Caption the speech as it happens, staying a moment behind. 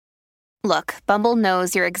Look, Bumble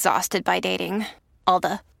knows you're exhausted by dating. All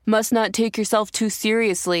the must not take yourself too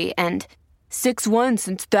seriously and 6'1"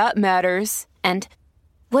 since that matters. And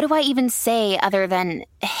what do I even say other than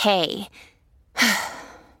hey?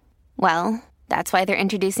 Well, that's why they're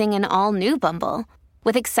introducing an all-new Bumble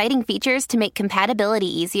with exciting features to make compatibility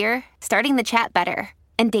easier, starting the chat better,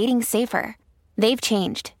 and dating safer. They've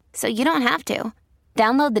changed, so you don't have to.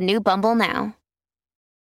 Download the new Bumble now.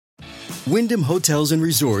 Wyndham Hotels and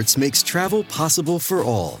Resorts makes travel possible for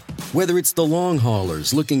all. Whether it's the long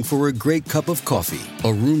haulers looking for a great cup of coffee,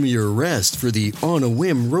 a roomier rest for the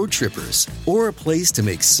on-a-whim road trippers, or a place to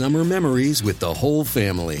make summer memories with the whole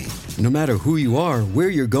family. No matter who you are, where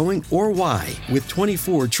you're going, or why, with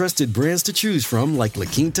 24 trusted brands to choose from like La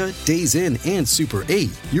Quinta, Days Inn, and Super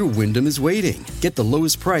 8, your Wyndham is waiting. Get the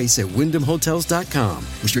lowest price at WyndhamHotels.com.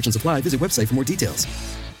 Restrictions apply. Visit website for more details.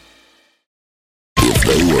 If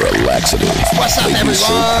they were a laxative, they'd be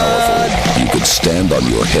so powerful you could stand on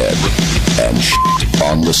your head and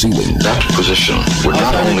on the ceiling. That position would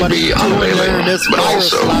not only be unveiling, but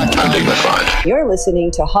also undignified. You're listening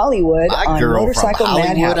to Hollywood on Motorcycle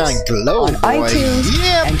Madhouse on iTunes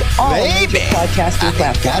and all major podcasting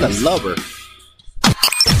platforms. Gotta love her.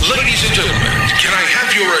 Ladies and gentlemen, can I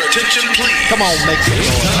have your attention, please? Come on, make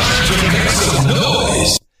some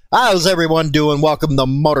noise. How's everyone doing? Welcome to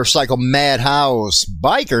Motorcycle Madhouse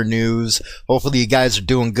Biker News. Hopefully you guys are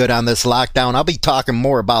doing good on this lockdown. I'll be talking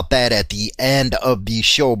more about that at the end of the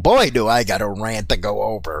show. Boy, do I got a rant to go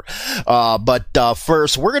over. But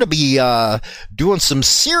first, we're going to be doing some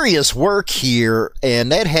serious work here,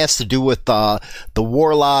 and that has to do with the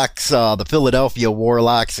Warlocks, the Philadelphia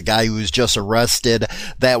Warlocks, the guy who was just arrested.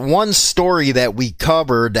 That one story that we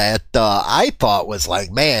covered that I thought was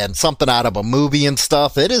like, man, something out of a movie and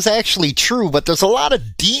stuff. It is actually true, but there's a lot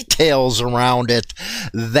of details around it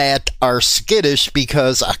that are skittish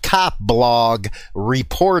because a cop blog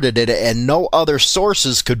reported it and no other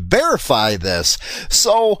sources could verify this.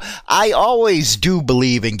 So I always do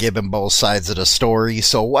believe in giving both sides of the story.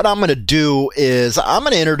 So what I'm going to do is I'm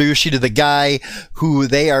going to introduce you to the guy who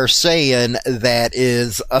they are saying that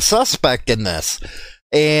is a suspect in this.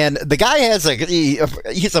 And the guy has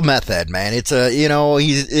he's a meth head, man. It's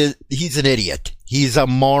he's an idiot. He's a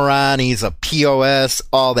moron. He's a POS,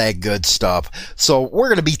 all that good stuff. So we're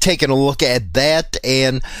going to be taking a look at that,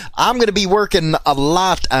 and I'm going to be working a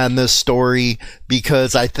lot on this story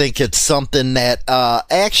because I think it's something that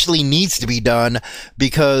actually needs to be done,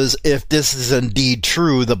 because if this is indeed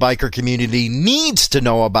true, the biker community needs to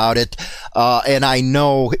know about it. And I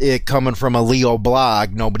know it coming from a Leo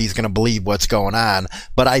blog, nobody's going to believe what's going on,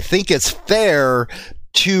 but I think it's fair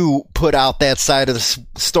to put out that side of the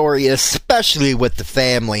story, especially with the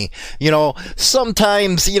family. You know,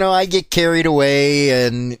 sometimes, I get carried away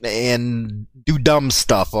and do dumb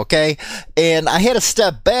stuff, okay? And I had to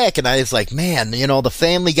step back, and I was like, man, the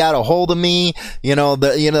family got a hold of me.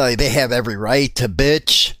 They have every right to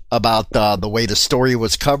bitch about the way the story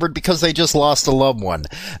was covered because they just lost a loved one.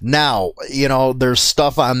 Now, there's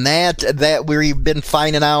stuff on that we've been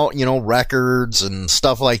finding out, records and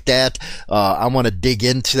stuff like that. I want to dig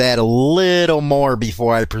into that a little more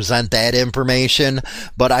before I present that information,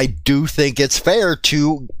 but I do think it's fair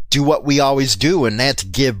to do what we always do, and that's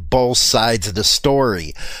give both sides of the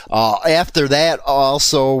story. After that,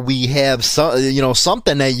 also, we have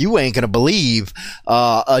something that you ain't gonna believe.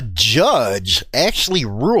 A judge actually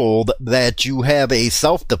ruled that you have a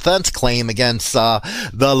self-defense claim against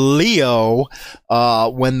the Leo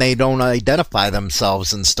when they don't identify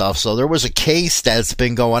themselves and stuff. So there was a case that's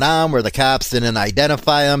been going on where the cops didn't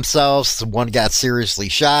identify themselves. One got seriously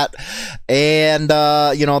shot, and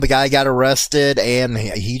the guy got arrested, and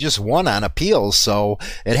he just won on appeals. So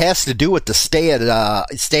it has to do with the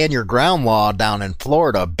stand your ground law down in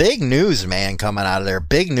Florida. Big news, man, coming out of there.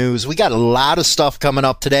 Big news. We got a lot of stuff coming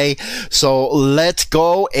up today. So let's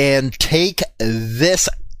go and take this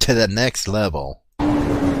to the next level.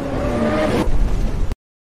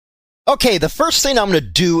 Okay, the first thing I'm going to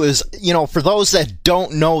do is, for those that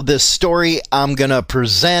don't know this story, I'm going to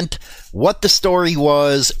present what the story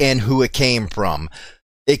was and who it came from.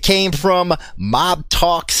 It came from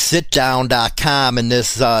mobtalksitdown.com, and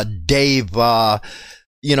this Dave, I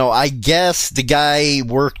guess the guy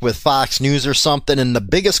worked with Fox News or something, and the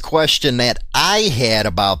biggest question that I had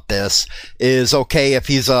about this is, okay, if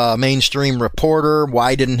he's a mainstream reporter,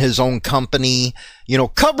 why didn't his own company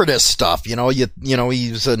cover this stuff.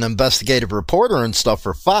 He's an investigative reporter and stuff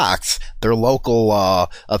for Fox, their local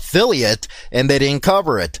affiliate, and they didn't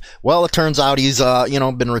cover it. Well, it turns out he's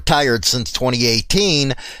been retired since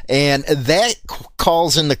 2018, and that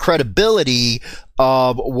calls in the credibility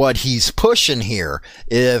of what he's pushing here.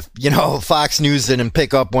 If, Fox News didn't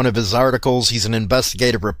pick up one of his articles, he's an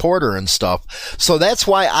investigative reporter and stuff. So that's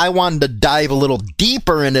why I wanted to dive a little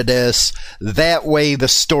deeper into this. That way the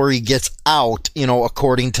story gets out,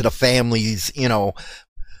 according to the family's,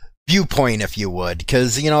 viewpoint, if you would,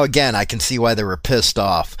 because, again, I can see why they were pissed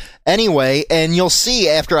off. Anyway, and you'll see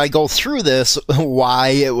after I go through this why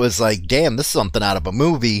it was like, damn, this is something out of a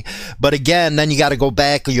movie. But again, then you got to go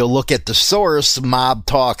back and you'll look at the source,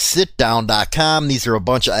 mobtalksitdown.com. These are a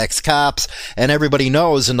bunch of ex-cops, and everybody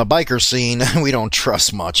knows in the biker scene, we don't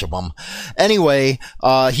trust much of them. Anyway,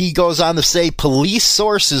 he goes on to say, police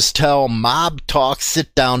sources tell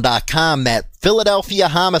mobtalksitdown.com that Philadelphia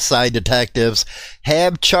homicide detectives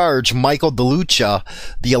have charged Michael DeLucia,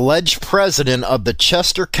 the alleged president of the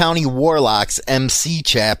Chester County Warlocks MC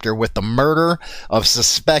chapter, with the murder of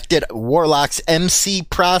suspected Warlocks MC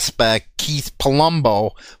prospect Keith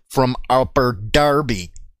Palumbo from Upper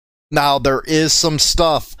Darby. Now, there is some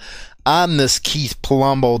stuff on this Keith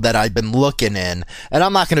Palumbo that I've been looking in, and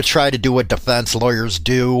I'm not going to try to do what defense lawyers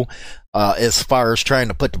do. As far as trying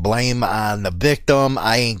to put the blame on the victim,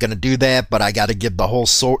 I ain't gonna do that, but I gotta give the whole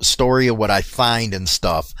story of what I find and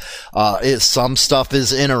stuff. Some stuff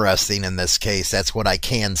is interesting in this case, that's what I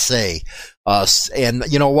can say. And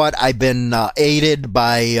you know what, I've been aided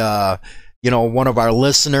by, one of our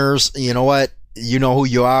listeners. You know what? You know who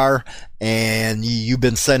you are, and you've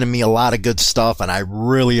been sending me a lot of good stuff, and I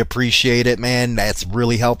really appreciate it, man. That's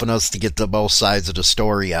really helping us to get to both sides of the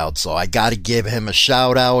story out, so I gotta give him a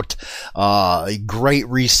shout out. Great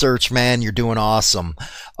research, man. You're doing awesome.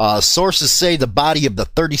 Sources say the body of the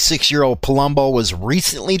 36-year-old Palumbo was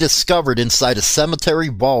recently discovered inside a cemetery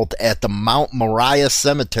vault at the Mount Moriah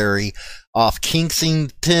Cemetery off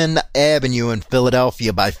Kensington Avenue in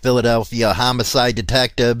Philadelphia by Philadelphia homicide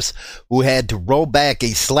detectives who had to roll back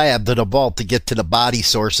a slab to the vault to get to the body.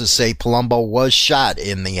 Sources say Palumbo was shot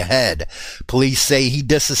in the head. Police say he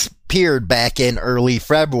disappeared back in early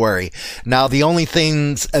February. Now, the only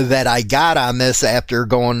things that I got on this after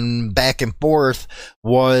going back and forth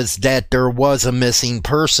was that there was a missing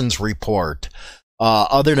persons report.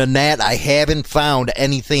 Other than that, I haven't found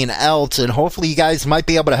anything else, and hopefully you guys might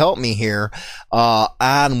be able to help me here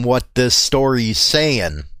on what this story is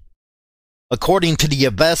saying. According to the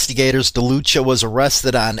investigators, DeLucia was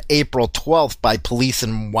arrested on April 12th by police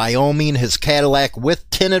in Wyoming. His Cadillac with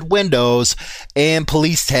tinted windows and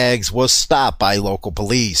police tags was stopped by local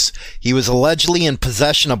police. He was allegedly in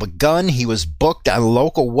possession of a gun. He was booked on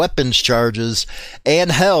local weapons charges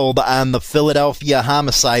and held on the Philadelphia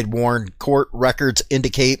homicide warrant. Court records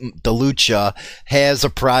indicate DeLucia has a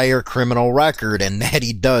prior criminal record, and that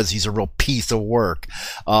he does. He's a real piece of work.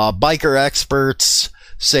 Biker experts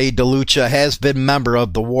say DeLucia has been a member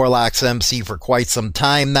of the Warlocks MC for quite some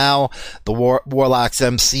time now. The Warlocks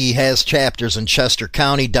MC has chapters in Chester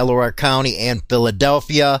County, Delaware County, and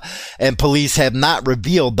Philadelphia, and police have not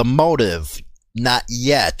revealed the motive. Not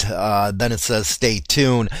yet. Then it says stay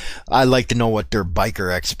tuned. I like to know what their biker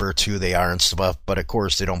experts, who they are and stuff, but of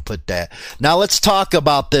course they don't put that. Now let's talk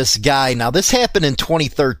about this guy. Now this happened in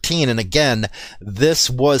 2013, and again, this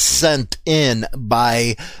was sent in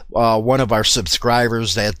by one of our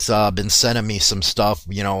subscribers that's been sending me some stuff.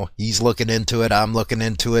 He's looking into it, I'm looking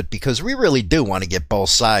into it, because we really do want to get both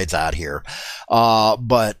sides out here.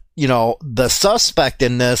 But the suspect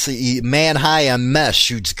in this, man high on meth,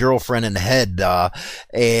 shoots girlfriend in the head,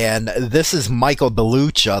 and this is Michael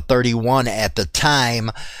DeLucia, 31 at the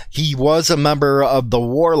time. He was a member of the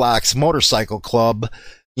Warlocks Motorcycle Club,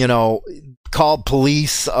 called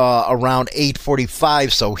police around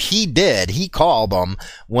 8:45, so he called them.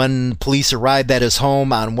 When police arrived at his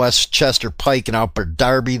home on West Chester Pike in Upper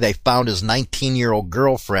Darby, they found his 19-year-old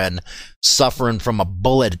girlfriend suffering from a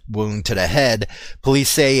bullet wound to the head. Police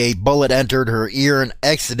say a bullet entered her ear and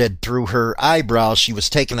exited through her eyebrow. She was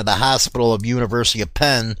taken to the hospital of University of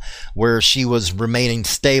Penn, where she was remaining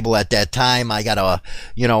stable at that time. I gotta,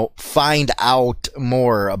 find out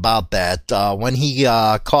more about that. When he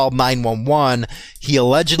called 911, he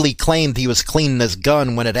allegedly claimed he was cleaning his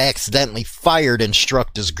gun when it accidentally fired and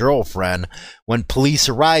struck his girlfriend. When police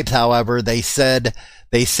arrived, however, they say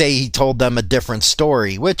he told them a different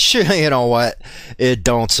story, which, you know what, it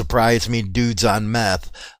don't surprise me. Dude's on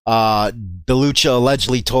meth. DeLucia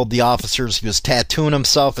allegedly told the officers he was tattooing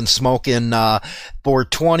himself and smoking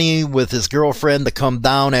 420 with his girlfriend to come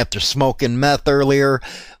down after smoking meth earlier.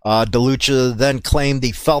 DeLucia then claimed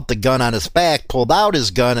he felt the gun on his back, pulled out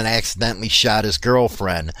his gun, and accidentally shot his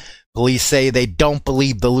girlfriend. Police say they don't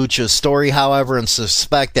believe DeLucia's story, however, and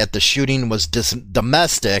suspect that the shooting was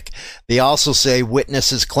domestic. They also say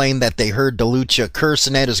witnesses claim that they heard DeLucia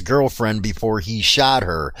cursing at his girlfriend before he shot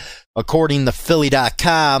her. According to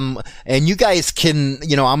Philly.com, and you guys can,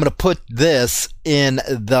 I'm going to put this in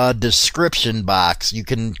the description box. You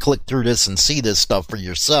can click through this and see this stuff for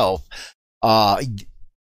yourself.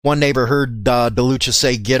 One neighbor heard DeLucia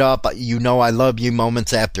say, "Get up, you know I love you,"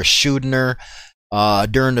 moments after shooting her.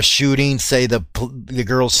 During the shooting, say the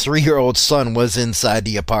girl's 3-year-old son was inside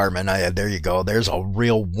the apartment. There you go. There's a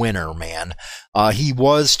real winner, man. He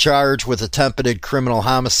was charged with attempted criminal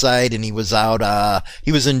homicide, and he was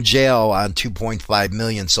in jail on $2.5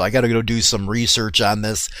 million. So I got to go do some research on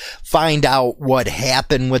this, find out what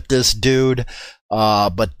happened with this dude.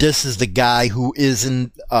 But this is the guy who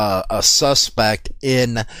isn't a suspect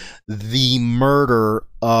in the murder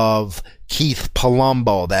of Keith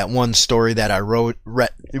Palumbo, that one story that I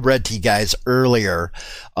read to you guys earlier.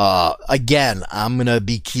 Again, I'm going to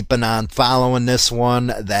be keeping on following this one.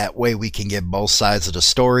 That way we can get both sides of the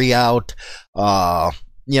story out.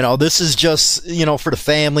 This is just, for the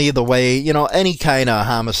family, the way, any kind of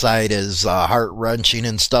homicide is heart-wrenching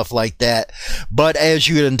and stuff like that. But as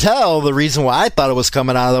you can tell, the reason why I thought it was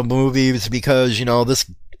coming out of the movie is because,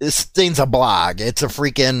 this thing's a blog. It's a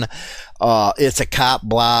freaking, it's a cop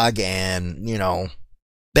blog, and,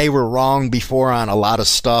 they were wrong before on a lot of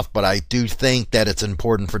stuff, but I do think that it's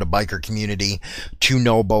important for the biker community to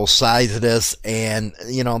know both sides of this, and,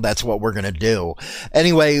 that's what we're going to do.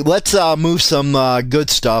 Anyway, let's move some good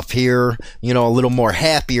stuff here, a little more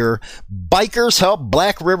happier. Bikers help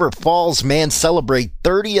Black River Falls man celebrate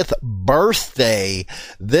 30th birthday.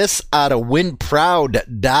 This out of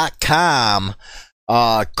winproud.com.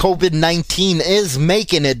 COVID-19 is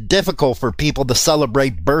making it difficult for people to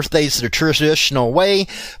celebrate birthdays the traditional way,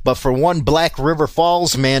 but for one Black River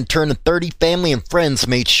Falls man turning 30, family and friends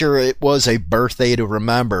made sure it was a birthday to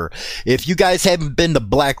remember. If you guys haven't been to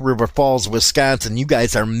Black River Falls, Wisconsin, you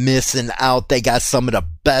guys are missing out. They got some of the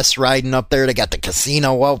best riding up there. They got the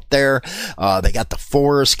casino out there. They got the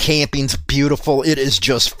forest. Camping's beautiful. It is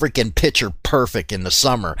just freaking picture perfect in the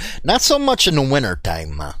summer. Not so much in the winter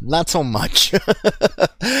time. Not so much.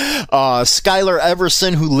 Skylar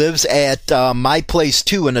Everson, who lives at My Place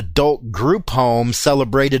 2, an adult group home,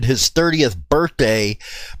 celebrated his 30th birthday,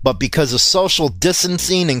 but because of social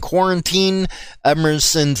distancing and quarantine,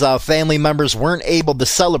 Emerson's family members weren't able to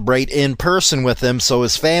celebrate in person with him, so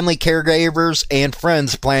his family, caregivers, and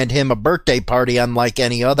friends planned him a birthday party unlike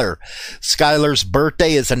any other. Skylar's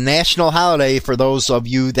birthday is a national holiday for those of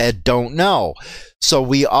you that don't know. So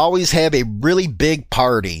we always have a really big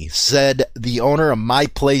party, said the owner of My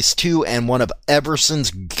Place 2 and one of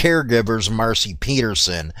Everson's caregivers, Marcy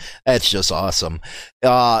Peterson. That's just awesome.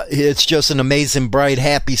 It's just an amazing, bright,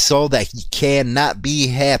 happy soul that he cannot be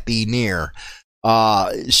happy near.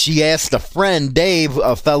 She asked a friend, Dave,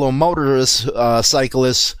 a fellow motorist,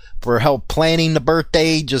 cyclist, for help planning the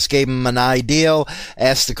birthday, just gave him an idea,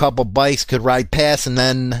 asked a couple bikes could ride past, and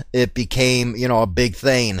then it became, a big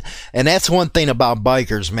thing. And that's one thing about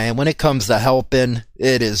bikers, man. When it comes to helping,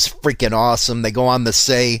 it is freaking awesome. They go on to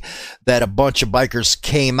say that a bunch of bikers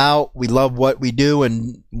came out. We love what we do,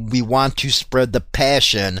 and we want to spread the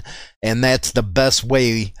passion, and that's the best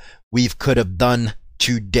way we could have done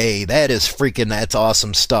today. That's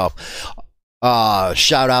awesome stuff.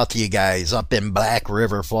 Shout out to you guys up in Black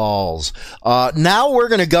River Falls. Now we're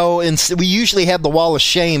going to go and we usually have the Wall of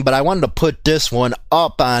Shame, but I wanted to put this one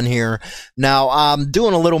up on here. Now I'm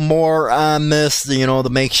doing a little more on this, to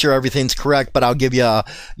make sure everything's correct, but I'll give you,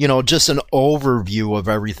 just an overview of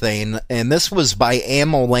everything. And this was by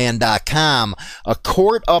ammoland.com. A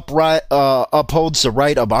court upholds the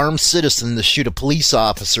right of armed citizen to shoot a police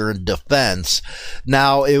officer in defense.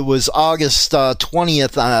 Now it was August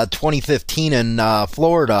 20th, 2015 in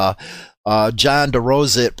Florida. John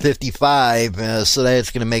DeRosa at 55, so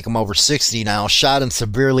that's going to make him over 60 now, shot and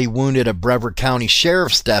severely wounded a Brevard County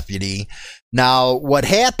Sheriff's deputy. Now, what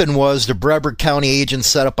happened was the Brevard County agent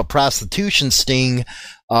set up a prostitution sting,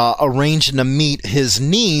 arranging to meet his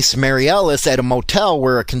niece, Mary Ellis, at a motel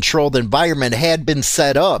where a controlled environment had been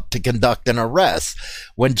set up to conduct an arrest.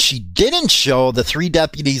 When she didn't show, the three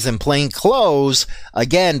deputies in plain clothes,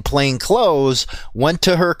 went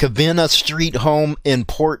to her Covina Street home in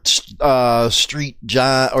Port Street,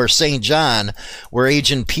 St. John, where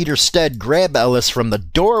Agent Peter Stead grabbed Ellis from the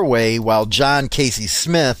doorway while John Casey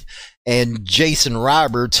Smith and Jason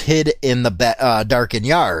Roberts hid in the darkened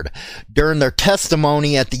yard. During their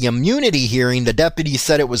testimony at the immunity hearing, the deputy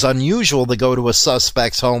said it was unusual to go to a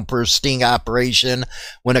suspect's home for a sting operation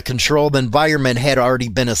when a controlled environment had already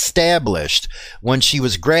been established. When she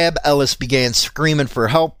was grabbed, Ellis began screaming for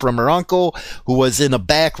help from her uncle, who was in a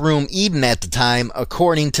back room eating at the time,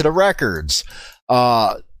 according to the records.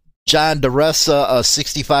 John DeRessa, a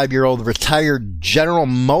 65-year-old retired General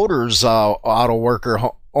Motors auto worker,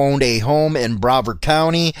 owned a home in Broward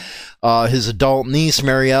County. His adult niece,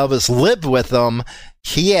 Mary Elvis, lived with him.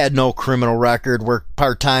 He had no criminal record, worked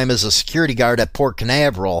part-time as a security guard at Port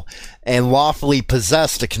Canaveral, and lawfully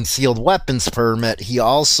possessed a concealed weapons permit. He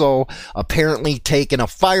also apparently taken a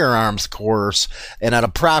firearms course, and at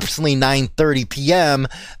approximately 9:30 p.m.,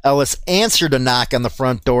 Ellis answered a knock on the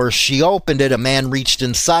front door. She opened it. A man reached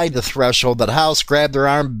inside the threshold of the house, grabbed her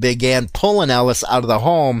arm, began pulling Ellis out of the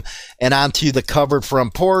home and onto the covered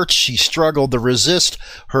front porch. She struggled to resist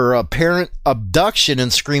her apparent abduction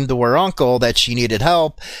and screamed to her uncle that she needed help.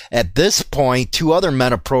 At this point, two other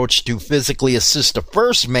men approached to physically assist the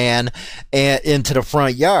first man into the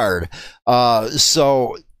front yard.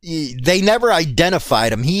 So they never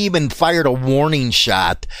identified him. He even fired a warning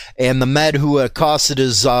shot, and the med who accosted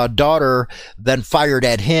his daughter then fired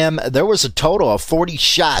at him. There was a total of 40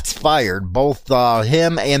 shots fired. Both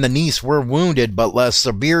him and the niece were wounded, but less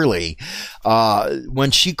severely. When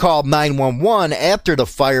she called 911 after the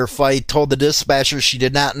firefight, told the dispatcher she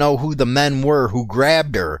did not know who the men were who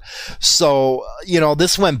grabbed her. So,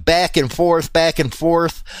 this went back and forth. The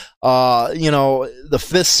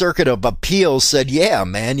Fifth Circuit of Appeals said, yeah,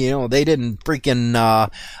 man, they didn't freaking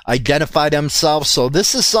identify themselves. So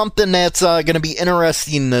this is something that's going to be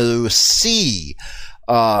interesting to see.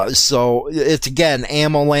 So it's, again,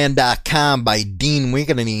 ammoland.com by Dean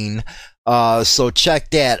Winkleman. So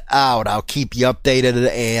check that out. I'll keep you updated,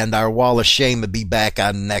 and our Wall of Shame will be back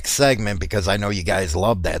on the next segment because I know you guys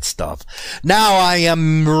love that stuff. Now I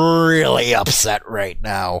am really upset right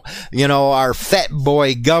now. Our fat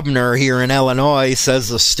boy governor here in Illinois says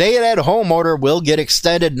the stay-at-home order will get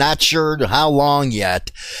extended, not sure how long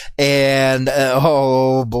yet. And,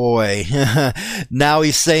 oh boy, now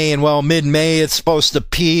he's saying, well, mid-May it's supposed to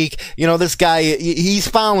peak. This guy, he's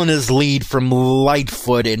following his lead from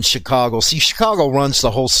Lightfoot in Chicago. See, Chicago runs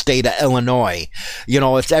the whole state of Illinois.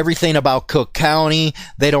 It's everything about Cook County.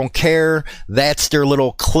 They don't care. That's their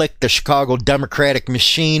little clique, the Chicago Democratic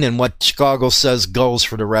machine, and what Chicago says goes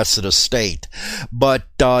for the rest of the state. But,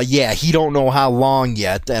 yeah, he don't know how long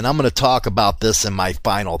yet, and I'm going to talk about this in my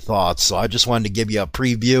final thoughts. So I just wanted to give you a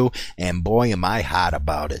preview, and boy, am I hot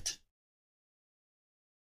about it.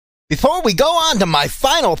 Before we go on to my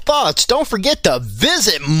final thoughts, don't forget to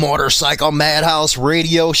visit Motorcycle Madhouse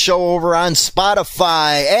Radio Show over on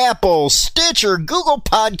Spotify, Apple, Stitcher, Google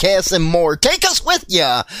Podcasts, and more. Take us with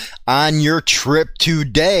you on your trip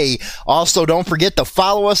today. Also, don't forget to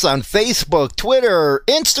follow us on Facebook, Twitter,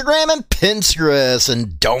 Instagram, and Pinterest.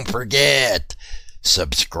 And don't forget,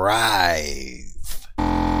 subscribe.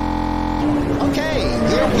 Okay,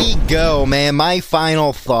 here we go, man. My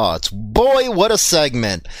final thoughts. Boy, what a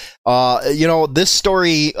segment. This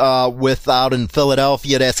story out in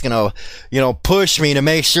Philadelphia, that's going to, push me to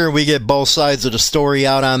make sure we get both sides of the story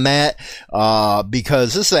out on that,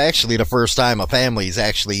 because this is actually the first time a family's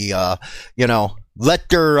actually, let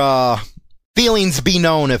their feelings be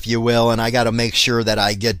known, if you will, and I got to make sure that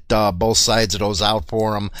I get both sides of those out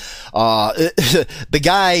for them. The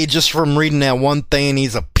guy, just from reading that one thing,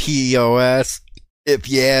 he's a POS, if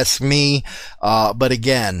you ask me. But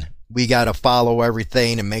again, we got to follow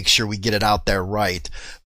everything and make sure we get it out there right.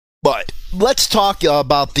 But let's talk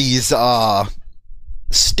about these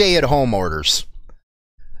stay-at-home orders.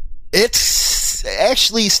 It's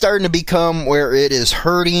actually starting to become where it is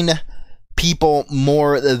hurting people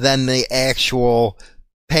more than the actual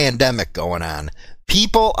pandemic going on.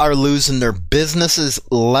 People are losing their businesses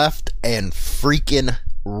left and freaking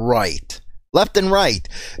right. Left and right.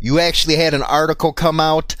 You actually had an article come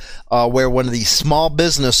out where one of these small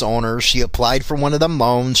business owners, she applied for one of them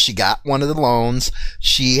loans. She got one of the loans.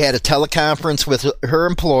 She had a teleconference with her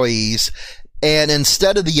employees. And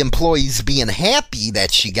instead of the employees being happy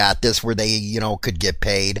that she got this where they, could get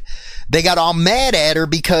paid, they got all mad at her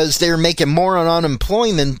because they're making more on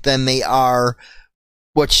unemployment than they are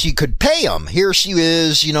what she could pay them. Here she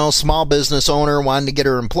is, small business owner wanting to get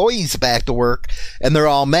her employees back to work, and they're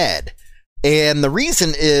all mad. And the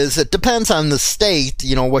reason is it depends on the state,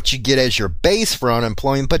 what you get as your base for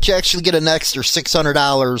unemployment, but you actually get an extra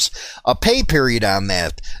 $600 a pay period on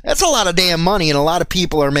that. That's a lot of damn money, and a lot of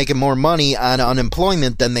people are making more money on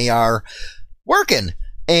unemployment than they are working.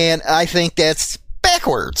 And I think that's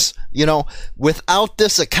backwards. You know, without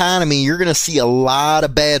this economy, you're going to see a lot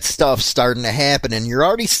of bad stuff starting to happen, and you're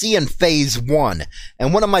already seeing phase one.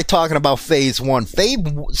 And what am I talking about phase one?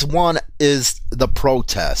 Phase one is the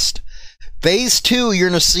protest. Phase two, you're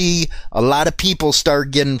going to see a lot of people start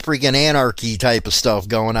getting freaking anarchy type of stuff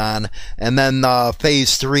going on. And then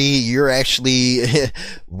phase three, you're actually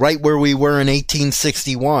right where we were in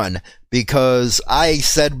 1861. Because I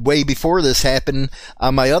said way before this happened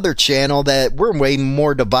on my other channel that we're way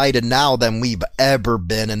more divided now than we've ever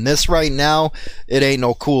been. And this right now, it ain't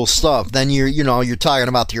no cool stuff. Then you're talking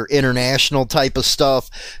about your international type of stuff,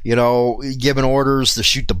 giving orders to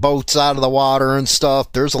shoot the boats out of the water and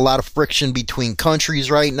stuff. There's a lot of friction between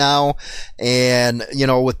countries right now. And,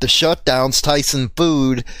 with the shutdowns, Tyson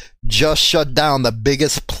Food just shut down the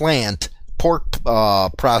biggest pork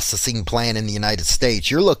processing plant in the United States.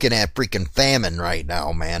 You're looking at freaking famine right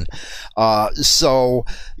now, man. So,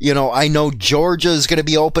 I know Georgia is going to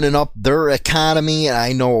be opening up their economy, and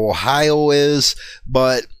I know Ohio is,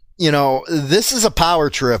 but this is a power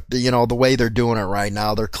trip, the way they're doing it right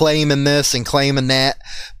now. They're claiming this and claiming that.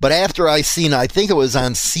 But after I think it was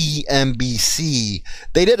on CNBC,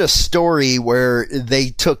 they did a story where they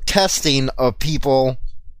took testing of people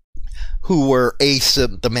who were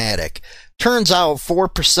asymptomatic. Turns out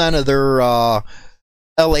 4% of their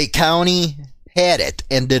LA County had it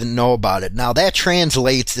and didn't know about it. Now that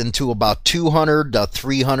translates into about 200 to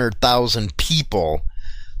 300,000 people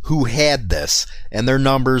who had this, and their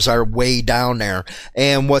numbers are way down there.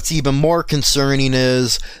 And what's even more concerning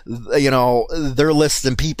is, they're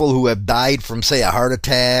listing people who have died from, say, a heart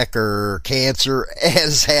attack or cancer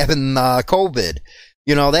as having COVID.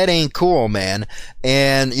 That ain't cool, man.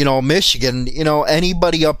 And, Michigan,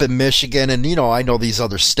 anybody up in Michigan, and, I know these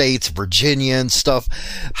other states, Virginia and stuff.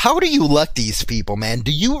 How do you elect these people, man?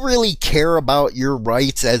 Do you really care about your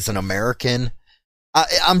rights as an American?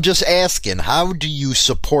 I'm just asking, how do you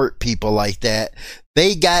support people like that?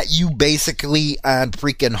 They got you basically on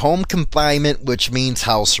freaking home confinement, which means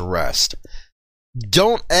house arrest.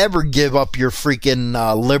 Don't ever give up your freaking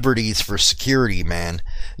liberties for security, man.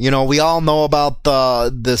 We all know about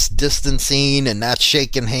this distancing and not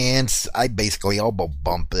shaking hands. I basically elbow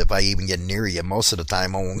bump if I even get near you. Most of the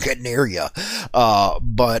time I won't get near you.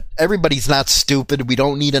 But everybody's not stupid. We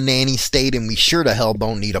don't need a nanny state, and we sure to hell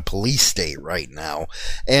don't need a police state right now.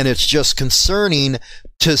 And it's just concerning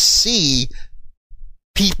to see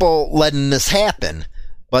people letting this happen.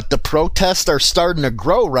 But the protests are starting to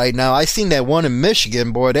grow right now. I seen that one in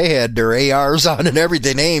Michigan, boy, they had their ARs on and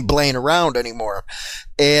everything. They ain't playing around anymore.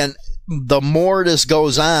 And the more this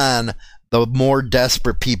goes on, the more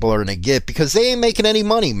desperate people are going to get, because they ain't making any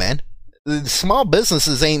money, man. The small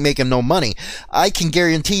businesses ain't making no money. I can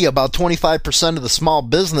guarantee you about 25% of the small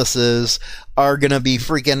businesses are going to be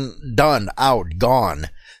freaking done, out, gone.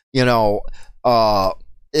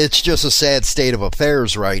 It's just a sad state of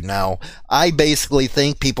affairs right now. I basically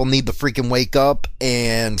think people need to freaking wake up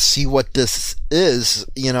and see what this is,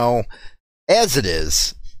 as it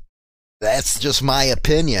is. That's just my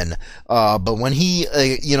opinion. But when he,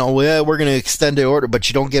 we're going to extend the order, but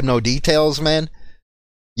you don't give no details, man.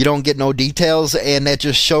 You don't get no details, and that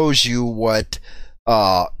just shows you what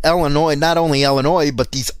Illinois, not only Illinois,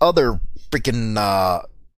 but these other freaking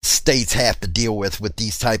states have to deal with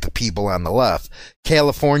these type of people on the left.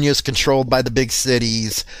 California is controlled by the big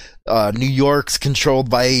cities. New York's controlled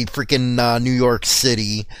by freaking New York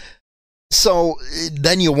City. So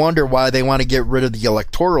then you wonder why they want to get rid of the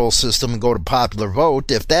electoral system and go to popular vote.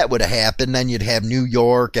 If that would have happened, then you'd have New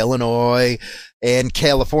York, Illinois, and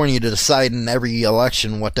California to decide in every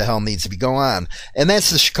election what the hell needs to be going on. And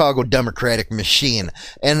that's the Chicago Democratic machine.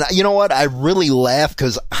 And you know what? I really laugh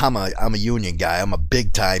because I'm a union guy. I'm a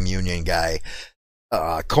big time union guy.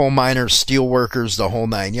 Coal miners, steel workers, the whole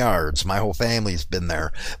 9 yards. My whole family's been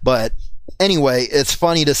there. But anyway, it's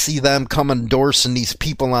funny to see them come endorsing these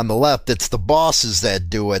people on the left. It's the bosses that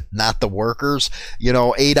do it, not the workers.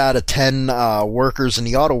 8 out of 10 workers in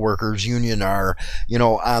the auto workers union are,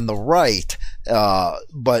 on the right.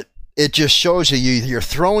 But it just shows you're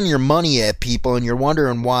throwing your money at people, and you're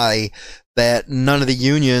wondering why that none of the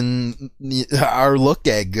union are looked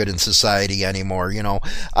at good in society anymore.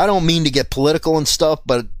 I don't mean to get political and stuff,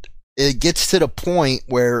 but it gets to the point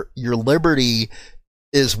where your liberty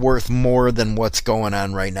is worth more than what's going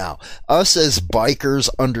on right now. Us as bikers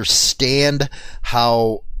understand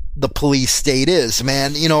how the police state is,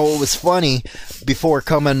 man. It was funny, before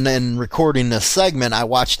coming and recording this segment, I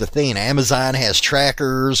watched the thing. Amazon has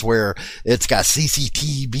trackers where it's got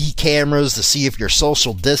CCTV cameras to see if you're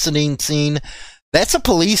social distancing. That's a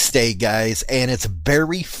police state, guys, and it's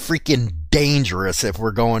very freaking dangerous if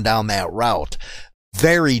we're going down that route.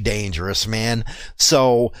 very dangerous, man.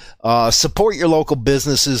 So support your local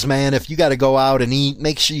businesses, man. If you got to go out and eat,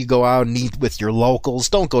 make sure you go out and eat with your locals.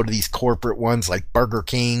 Don't go to these corporate ones like Burger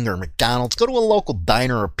King or McDonald's. Go to a local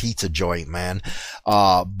diner or pizza joint, man.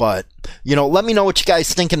 But let me know what you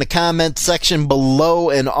guys think in the comments section below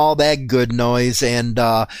and all that good noise. And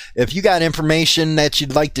if you got information that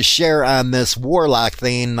you'd like to share on this Warlock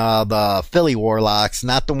thing, the Philly Warlocks,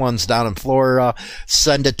 not the ones down in Florida,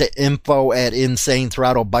 send it to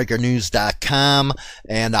info@InsaneThrottleBikerNews.com,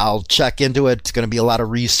 and I'll check into it. It's going to be a lot of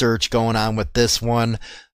research going on with this one.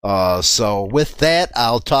 So with that,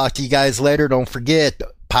 I'll talk to you guys later. Don't forget,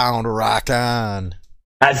 pound rock on.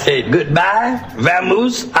 I said goodbye,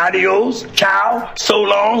 vamoose, adios, ciao, so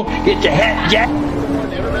long, get your hat jack.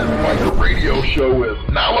 The Internet Biker Radio Show is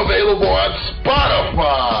now available on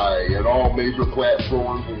Spotify and all major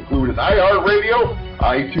platforms, including iHeartRadio,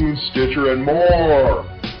 iTunes, Stitcher, and more.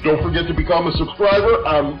 Don't forget to become a subscriber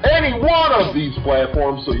on any one of these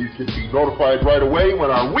platforms so you can be notified right away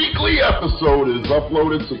when our weekly episode is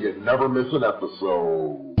uploaded so you never miss an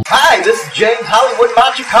episode. Hi, this is James Hollywood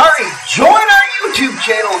Machikari. Join our YouTube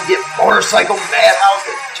channel and get Motorcycle Madhouse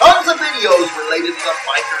and tons of videos related to the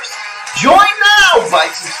bikers. Join now by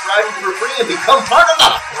subscribing for free and become part of the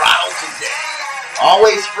Throttle today.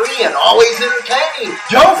 Always free and always entertaining.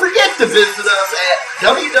 Don't forget to visit us at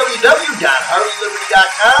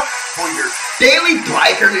www.harleyliberty.com for your daily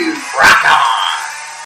biker news. Rock on!